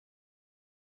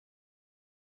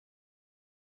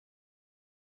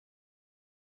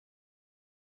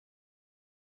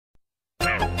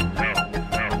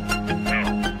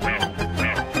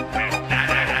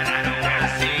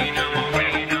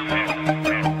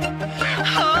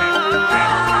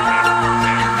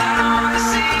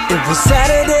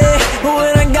Saturday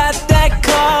when I got that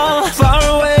call, far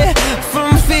away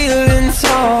from feeling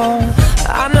tall.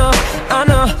 I know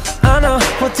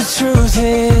what the truth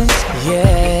is,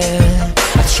 yeah.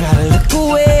 I try to look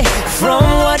away from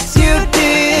what you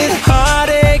did.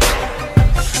 Heartache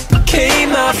became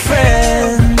my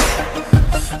friend.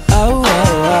 Oh,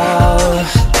 oh, oh.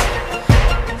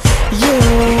 You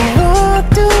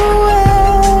walked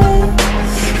away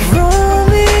from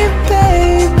me,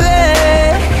 baby.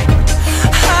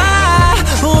 I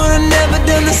would've never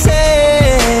done the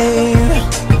same.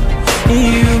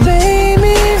 You made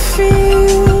me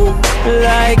feel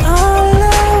like all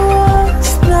I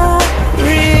was not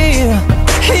real.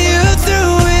 You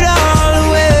threw it all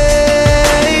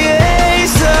away.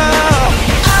 So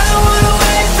I don't wanna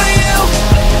wait for you.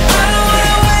 I don't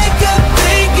wanna wake up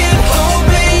thinking,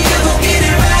 hoping you gon' get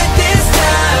it right this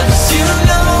time. 'Cause you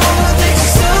know that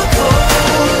you're so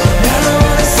cold. I don't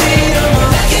wanna see no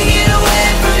more. I can't get away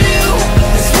from you.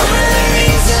 It's one of the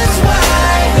reasons why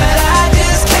that I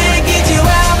just can't get you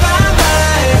out my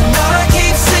mind. All I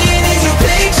keep seeing is your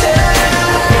picture.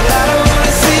 Girl, I don't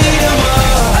wanna see no more.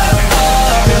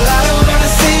 Girl, I don't wanna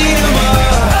see no more.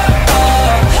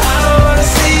 I don't wanna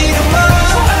see no more.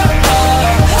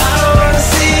 I don't wanna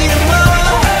see no more.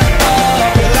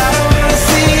 Girl, I don't wanna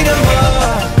see no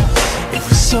more. It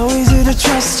was so easy to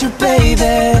trust you,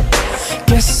 baby.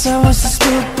 Guess I was a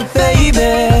stupid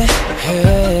baby.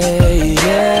 Hey,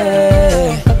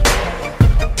 yeah.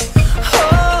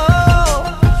 Oh,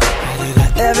 how did I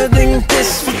ever think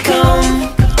this would come?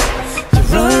 To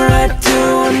run right to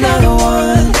another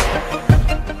one.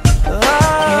 Oh,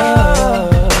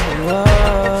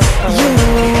 you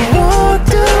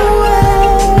walked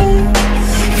away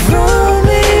from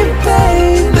me,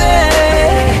 baby.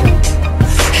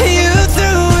 You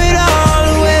threw it all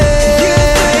away.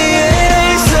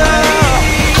 So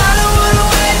I don't wanna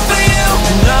wait for you.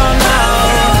 No, no,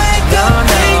 wake up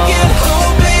thinking,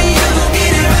 hoping you gon'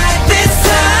 get it right this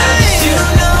time. You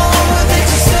know that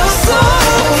you're so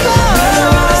cold. I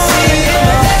don't wanna see you.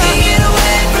 I can't get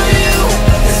away from you.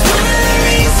 It's one of the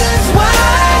reasons why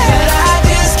that I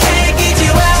just can't get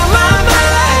you out my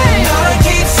mind. All I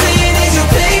keep seeing is your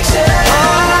picture.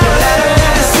 But I don't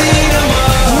wanna see no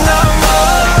more. No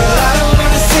more. I don't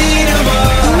wanna see no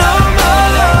more. No more.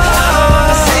 I don't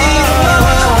wanna see no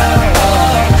more.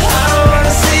 I don't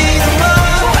wanna see no more.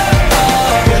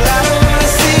 Girl, I don't wanna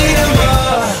see no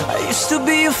more. I used to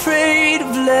be afraid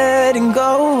of letting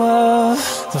go of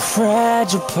the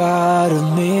fragile part of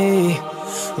me.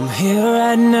 I'm here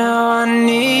right now, I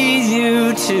need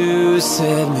you to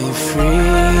set me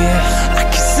free. I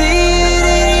can see it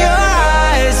in your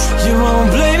eyes. You won't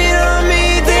blame it on me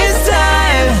this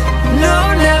time. No,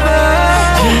 never.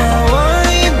 And I want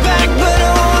you back, but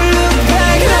I won't look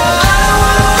back. No, I don't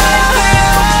wanna wait for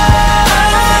you. I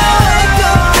don't wanna wake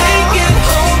up thinking,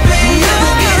 hoping you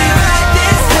gon' get it right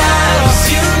this time. 'Cause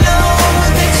you know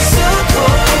that you're so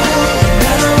cold.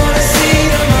 I don't wanna see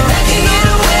no more. I can't get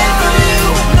away from you.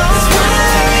 It's one of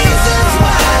the reasons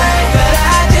why that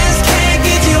I just can't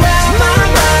get you out my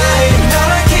mind.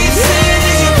 All I keep seeing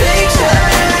is your picture.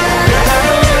 Girl, I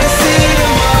don't wanna see no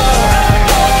more.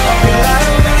 Girl, I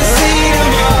don't wanna see no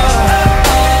more.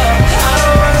 I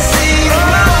don't wanna see no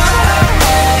more.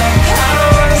 I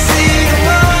don't wanna see no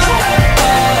more.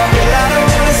 Girl, I don't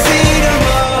wanna see no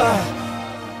more.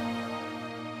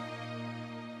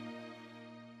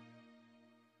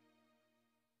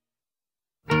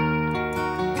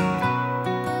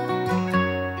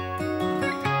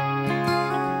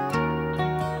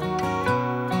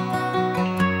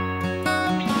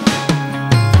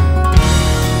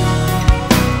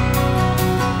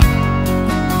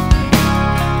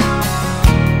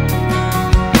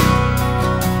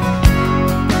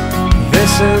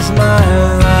 This is my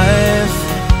life.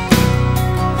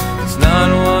 It's not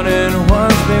what it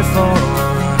was before.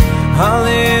 All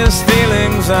these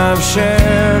feelings I've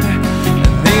shared,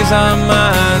 and these are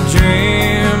my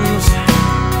dreams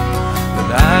that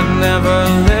I've never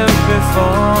lived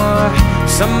before.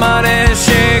 Somebody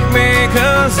shake me,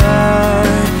 'cause I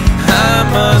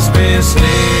must be sleeping.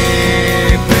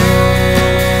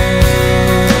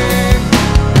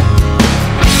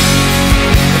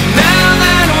 Now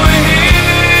that we're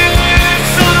here,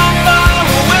 so far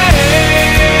away,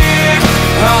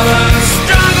 all the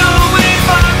struggle we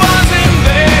fought was in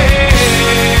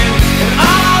vain, and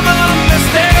all the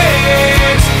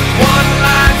mistakes one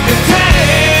life could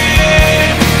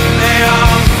take, they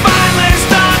all finally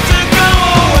start to go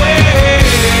away.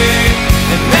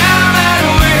 And now that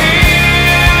we're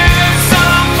here, so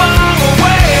far away,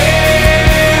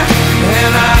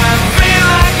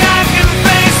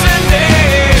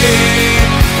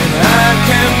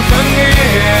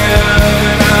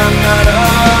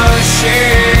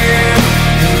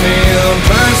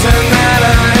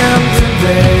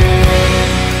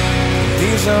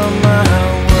 These are my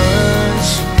words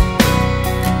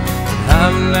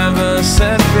I've never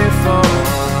said before.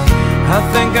 I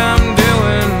think I'm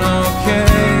doing okay.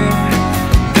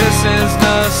 This is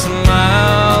the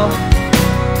smile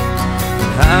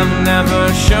I've never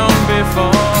shown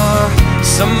before.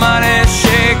 Somebody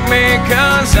shake me,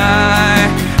 'cause I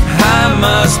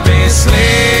must be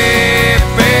sleeping.